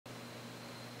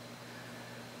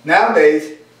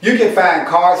Nowadays, you can find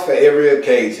cards for every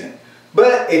occasion,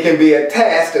 but it can be a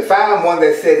task to find one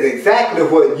that says exactly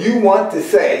what you want to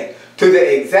say to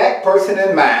the exact person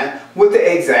in mind with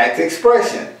the exact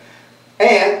expression.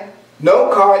 And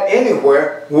no card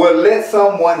anywhere will let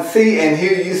someone see and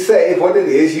hear you say what it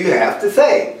is you have to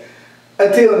say.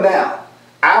 Until now,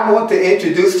 I want to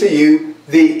introduce to you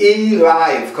the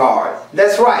eLive card.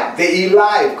 That's right, the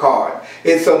eLive card.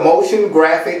 It's a motion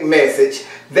graphic message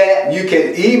that you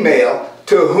can email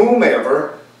to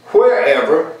whomever,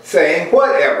 wherever, saying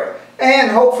whatever.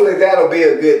 And hopefully that'll be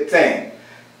a good thing.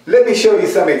 Let me show you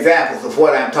some examples of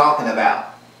what I'm talking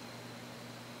about.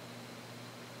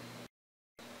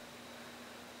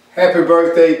 Happy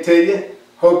birthday to you.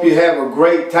 Hope you have a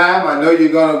great time. I know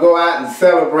you're going to go out and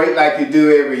celebrate like you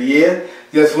do every year.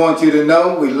 Just want you to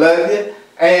know we love you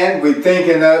and we're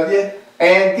thinking of you.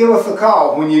 And give us a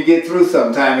call when you get through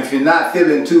sometime if you're not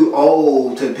feeling too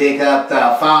old to pick up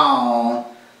the phone.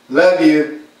 Love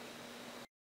you.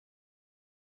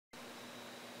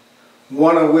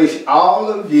 Want to wish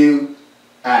all of you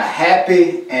a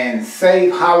happy and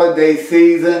safe holiday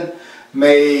season.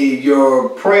 May your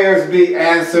prayers be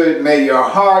answered. May your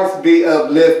hearts be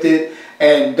uplifted.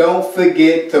 And don't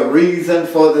forget the reason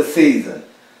for the season.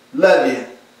 Love you.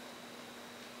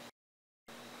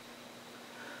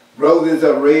 Roses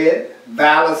are red,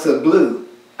 violets are blue.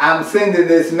 I'm sending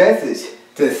this message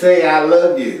to say I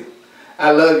love you.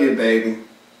 I love you, baby,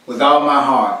 with all my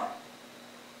heart.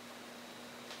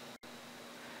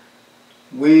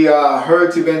 We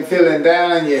heard you've been feeling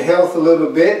down on your health a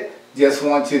little bit. Just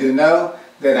want you to know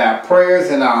that our prayers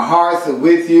and our hearts are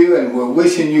with you, and we're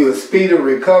wishing you a speedy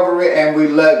recovery, and we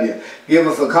love you. Give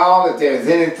us a call if there's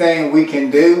anything we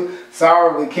can do.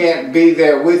 Sorry we can't be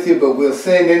there with you, but we'll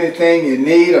send anything you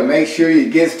need or make sure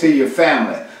it gets to your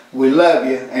family. We love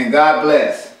you, and God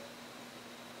bless.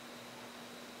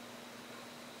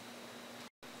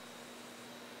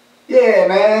 Yeah,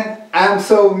 man, I'm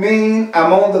so mean,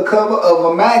 I'm on the cover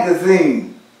of a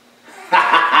magazine.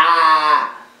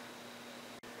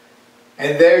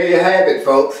 And there you have it,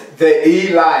 folks, the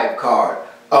eLive card,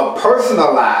 a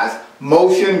personalized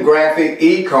motion graphic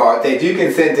e-card that you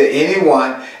can send to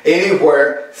anyone,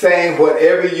 anywhere, saying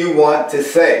whatever you want to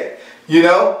say. You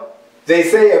know, they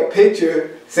say a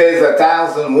picture says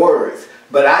 1,000 words,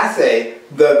 but I say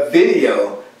the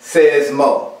video says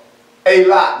more, a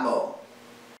lot more.